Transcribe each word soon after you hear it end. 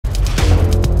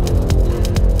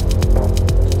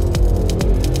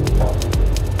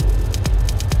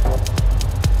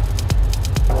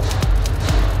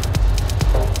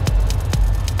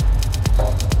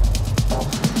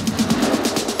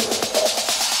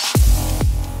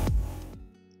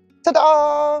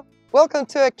Ta-da! Welcome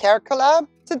to a CareCollab.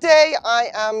 Today I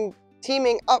am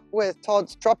teaming up with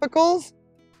Todd's Tropicals,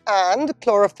 and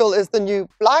Chlorophyll is the new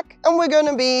black, and we're going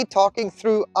to be talking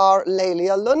through our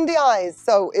Laelia lundii.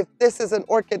 So if this is an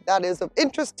orchid that is of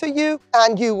interest to you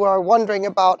and you are wondering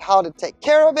about how to take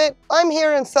care of it, I'm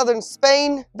here in southern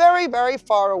Spain, very, very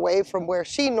far away from where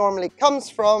she normally comes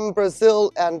from,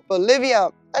 Brazil and Bolivia.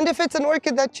 And if it's an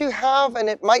orchid that you have and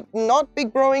it might not be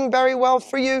growing very well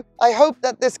for you, I hope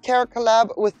that this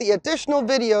CareCollab with the additional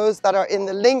videos that are in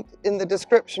the link in the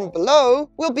description below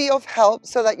will be of help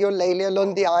so that your Laelia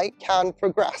lundii can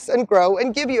progress and grow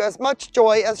and give you as much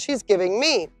joy as she's giving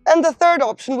me. And the third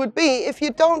option would be, if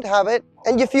you don't have it,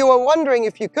 and if you are wondering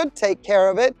if you could take care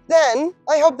of it, then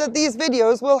I hope that these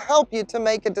videos will help you to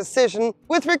make a decision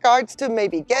with regards to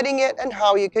maybe getting it and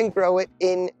how you can grow it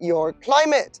in your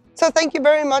climate. So thank you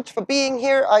very much for being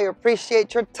here. I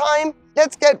appreciate your time.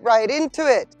 Let's get right into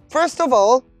it. First of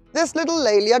all, this little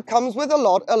Laelia comes with a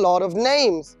lot of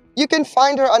names. You can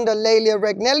find her under Laelia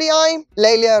regnellii,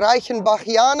 Laelia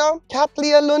reichenbachiana,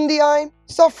 Cattleya lundii,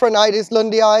 Sophronitis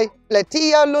lundii,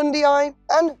 Laelia lundii,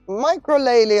 and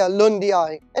Microlaelia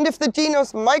lundii. And if the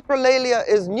genus Microlaelia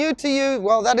is new to you,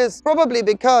 well, that is probably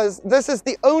because this is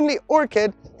the only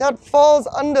orchid that falls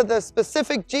under the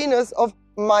specific genus of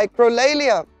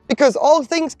Microlaelia. Because all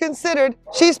things considered,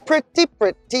 she's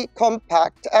pretty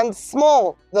compact and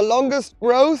small. The longest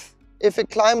growth, if it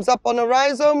climbs up on a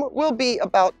rhizome, will be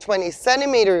about 20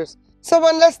 centimeters. So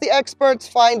unless the experts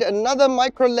find another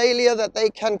Microlaelia that they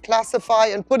can classify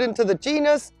and put into the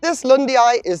genus, this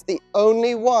lundii is the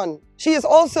only one. She is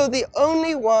also the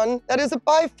only one that is a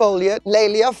bifoliate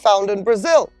Laelia found in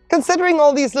Brazil. Considering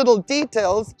all these little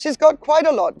details, she's got quite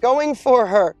a lot going for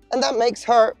her, and that makes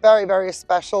her very, very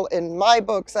special in my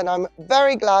books, and I'm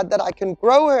very glad that I can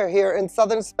grow her here in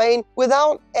southern Spain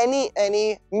without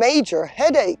any major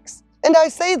headaches. And I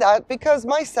say that because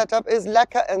my setup is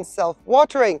Leca and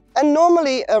self-watering. And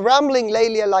normally a rambling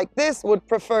Laelia like this would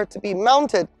prefer to be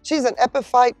mounted. She's an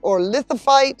epiphyte or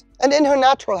lithophyte, and in her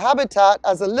natural habitat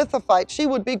as a lithophyte, she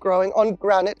would be growing on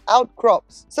granite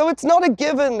outcrops. So it's not a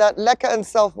given that Leca and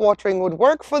self-watering would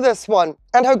work for this one.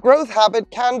 And her growth habit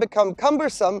can become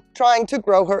cumbersome trying to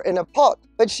grow her in a pot.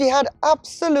 But she had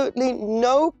absolutely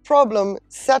no problem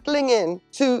settling in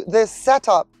to this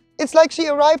setup. It's like she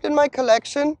arrived in my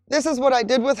collection, this is what I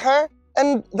did with her,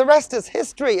 and the rest is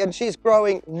history, and she's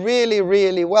growing really,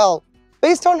 really well.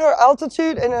 Based on her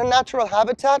altitude in her natural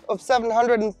habitat of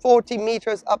 740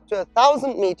 meters up to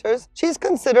 1,000 meters, she's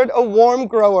considered a warm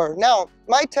grower. Now,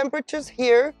 my temperatures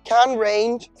here can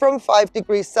range from 5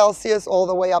 degrees Celsius all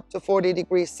the way up to 40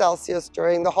 degrees Celsius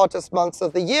during the hottest months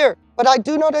of the year. But I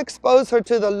do not expose her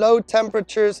to the low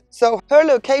temperatures, so her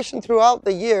location throughout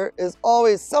the year is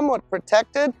always somewhat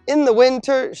protected. In the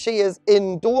winter, she is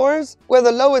indoors, where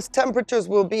the lowest temperatures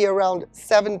will be around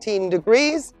 17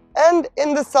 degrees. And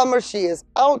in the summer, she is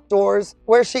outdoors,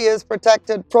 where she is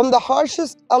protected from the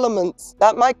harshest elements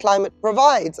that my climate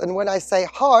provides. And when I say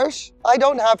harsh, I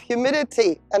don't have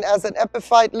humidity. And as an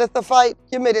epiphyte lithophyte,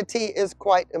 humidity is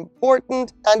quite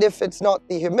important. And if it's not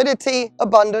the humidity,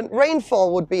 abundant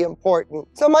rainfall would be important.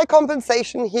 So my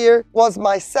compensation here was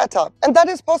my setup. And that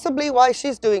is possibly why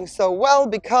she's doing so well,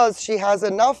 because she has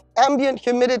enough ambient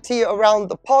humidity around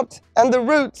the pot, and the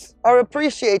roots are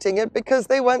appreciating it because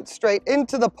they went straight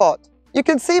into the pot. You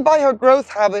can see by her growth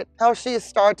habit how she is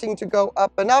starting to go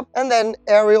up, and then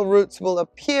aerial roots will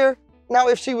appear. Now,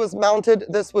 if she was mounted,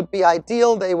 this would be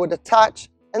ideal. They would attach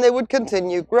and they would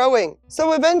continue growing.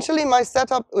 So eventually my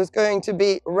setup was going to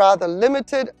be rather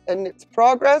limited in its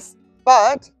progress,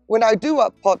 but when I do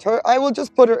up pot her, I will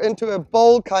just put her into a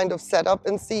bowl kind of setup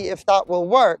and see if that will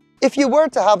work. If you were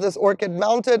to have this orchid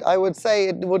mounted, I would say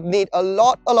it would need a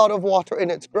lot of water in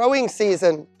its growing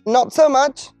season. Not so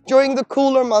much during the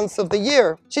cooler months of the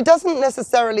year. She doesn't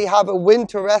necessarily have a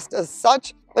winter rest as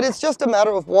such, but it's just a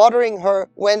matter of watering her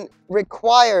when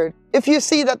required. If you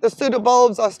see that the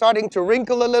pseudobulbs are starting to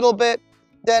wrinkle a little bit,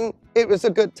 then it was a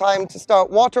good time to start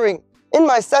watering. In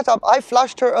my setup, I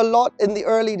flushed her a lot in the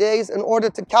early days in order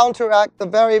to counteract the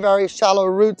very, very shallow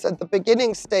roots at the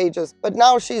beginning stages. But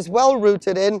now she's well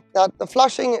rooted in that the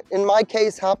flushing, in my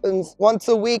case, happens once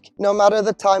a week, no matter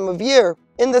the time of year.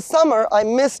 In the summer, I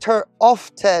missed her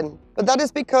often. But that is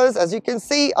because, as you can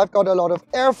see, I've got a lot of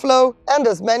airflow and,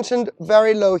 as mentioned,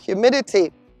 very low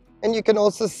humidity. And you can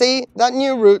also see that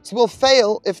new roots will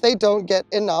fail if they don't get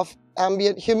enough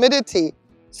ambient humidity.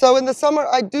 So in the summer,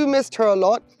 I do miss her a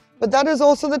lot. But that is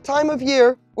also the time of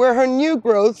year where her new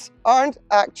growths aren't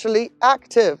actually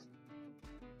active.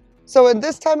 So in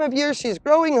this time of year, she's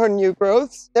growing her new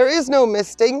growths. There is no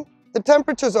misting. the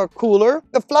temperatures are cooler.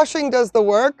 The flushing does the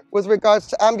work with regards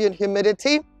to ambient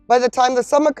humidity. By the time the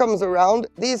summer comes around,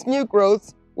 these new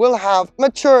growths will have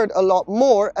matured a lot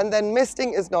more, and then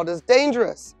misting is not as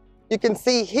dangerous. You can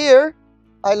see here,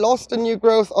 I lost a new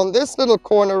growth on this little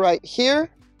corner right here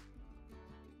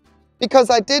because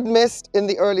I did mist in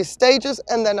the early stages,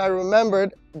 and then I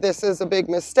remembered this is a big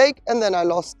mistake, and then I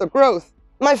lost the growth.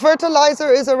 My fertilizer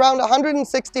is around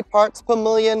 160 parts per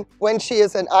million when she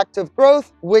is in active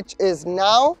growth, which is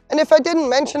now. And if I didn't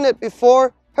mention it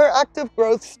before, her active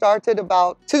growth started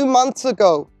about 2 months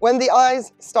ago when the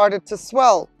eyes started to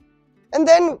swell. And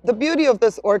then the beauty of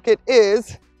this orchid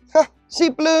is she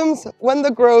blooms when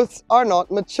the growths are not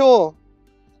mature.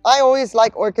 I always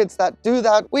like orchids that do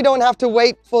that. We don't have to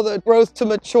wait for the growth to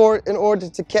mature in order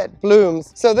to get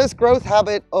blooms. So this growth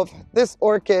habit of this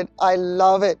orchid, I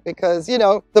love it because, you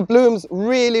know, the blooms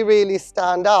really, really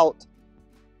stand out.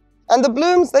 And the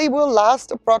blooms, they will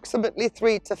last approximately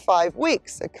 3 to 5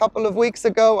 weeks. A couple of weeks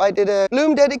ago, I did a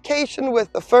bloom dedication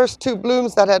with the first 2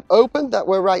 blooms that had opened that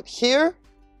were right here.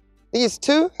 These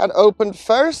 2 had opened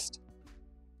first.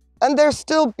 And they're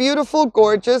still beautiful,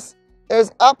 gorgeous. There's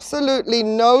absolutely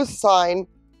no sign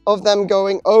of them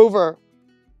going over.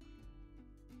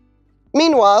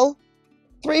 Meanwhile,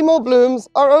 3 more blooms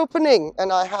are opening,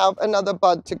 and I have another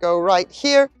bud to go right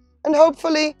here, and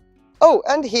hopefully, oh,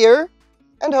 and here,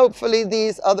 and hopefully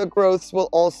these other growths will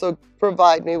also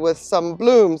provide me with some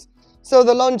blooms. So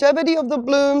the longevity of the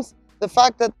blooms, the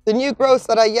fact that the new growths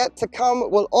that are yet to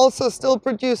come will also still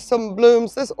produce some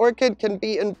blooms. This orchid can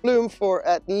be in bloom for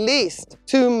at least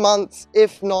 2 months,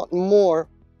 if not more.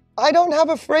 I don't have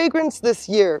a fragrance this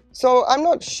year, so I'm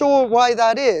not sure why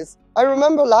that is. I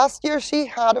remember last year she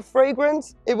had a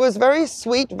fragrance. It was very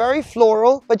sweet, very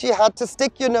floral, but you had to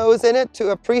stick your nose in it to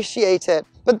appreciate it.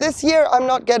 But this year I'm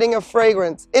not getting a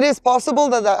fragrance. It is possible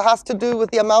that that has to do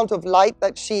with the amount of light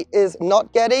that she is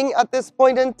not getting at this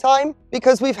point in time,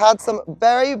 because we've had some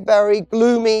very, very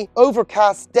gloomy,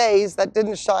 overcast days that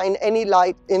didn't shine any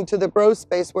light into the grow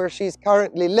space where she's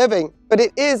currently living. But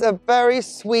it is a very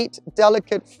sweet,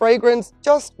 delicate fragrance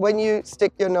just when you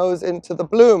stick your nose into the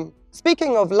bloom.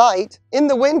 Speaking of light, in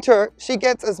the winter, she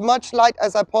gets as much light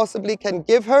as I possibly can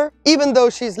give her, even though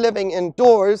she's living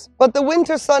indoors. But the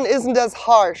winter sun isn't as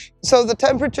harsh. So the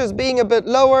temperatures being a bit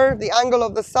lower, the angle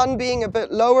of the sun being a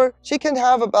bit lower, she can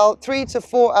have about 3 to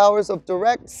 4 hours of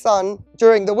direct sun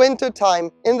during the winter time.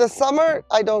 In the summer,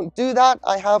 I don't do that.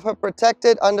 I have her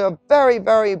protected under a very,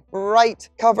 very bright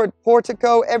covered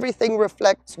portico. Everything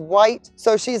reflects white.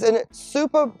 So she's in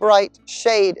super bright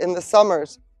shade in the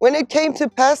summers. When it came to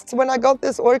pests, when I got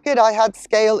this orchid, I had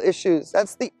scale issues.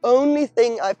 That's the only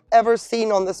thing I've ever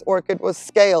seen on this orchid was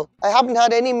scale. I haven't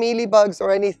had any mealybugs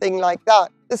or anything like that.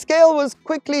 The scale was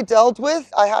quickly dealt with.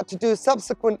 I had to do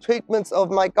subsequent treatments of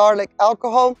my garlic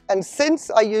alcohol. And since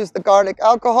I used the garlic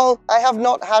alcohol, I have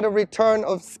not had a return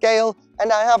of scale.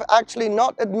 And I have actually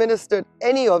not administered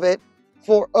any of it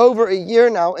for over a year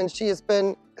now. And she has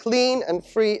been clean and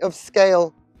free of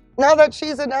scale. Now that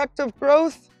she's in active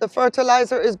growth, the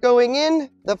fertilizer is going in,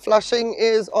 the flushing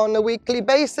is on a weekly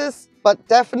basis, but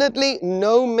definitely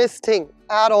no misting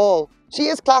at all. She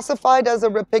is classified as a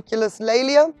rapiculus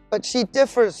Laelia, but she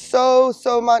differs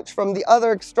so much from the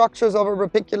other structures of a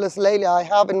rapiculus Laelia I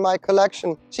have in my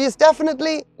collection. She is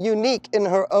definitely unique in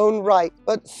her own right,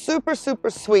 but super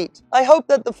sweet. I hope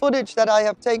that the footage that I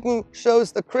have taken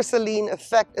shows the chrysaline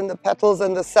effect in the petals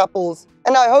and the sepals.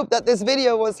 And I hope that this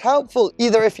video was helpful,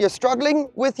 either if you're struggling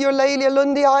with your Laelia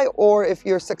lundii, or if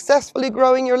you're successfully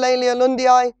growing your Laelia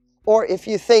lundii, or if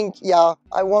you think, yeah,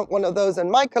 I want one of those in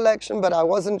my collection, but I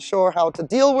wasn't sure how to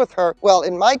deal with her. Well,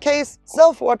 in my case,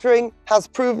 self-watering has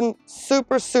proven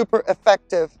super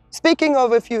effective. Speaking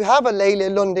of, if you have a Laelia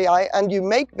lundii and you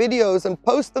make videos and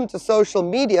post them to social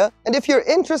media, and if you're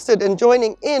interested in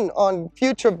joining in on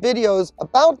future videos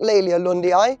about Laelia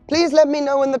lundii, please let me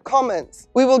know in the comments.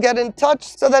 We will get in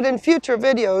touch so that in future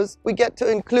videos, we get to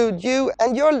include you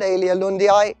and your Laelia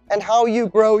lundii and how you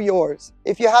grow yours.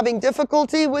 If you're having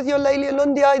difficulty with your Laelia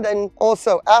lundii, then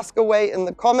also ask away in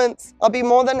the comments. I'll be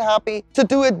more than happy to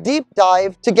do a deep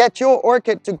dive to get your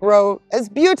orchid to grow as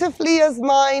beautifully as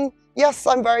mine. Yes,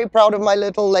 I'm very proud of my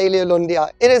little Laelia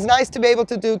lundii. It is nice to be able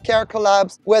to do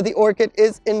CareCollabs where the orchid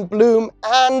is in bloom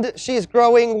and she's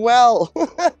growing well.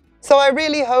 So I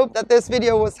really hope that this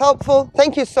video was helpful.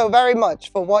 Thank you so very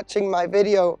much for watching my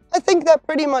video. I think that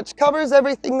pretty much covers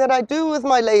everything that I do with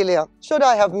my Laelia. Should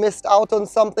I have missed out on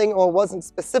something or wasn't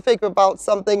specific about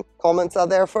something, comments are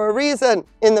there for a reason.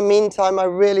 In the meantime, I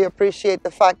really appreciate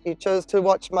the fact you chose to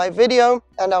watch my video,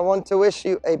 and I want to wish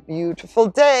you a beautiful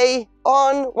day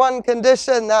on one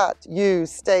condition: that you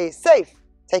stay safe.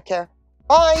 Take care.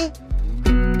 Bye.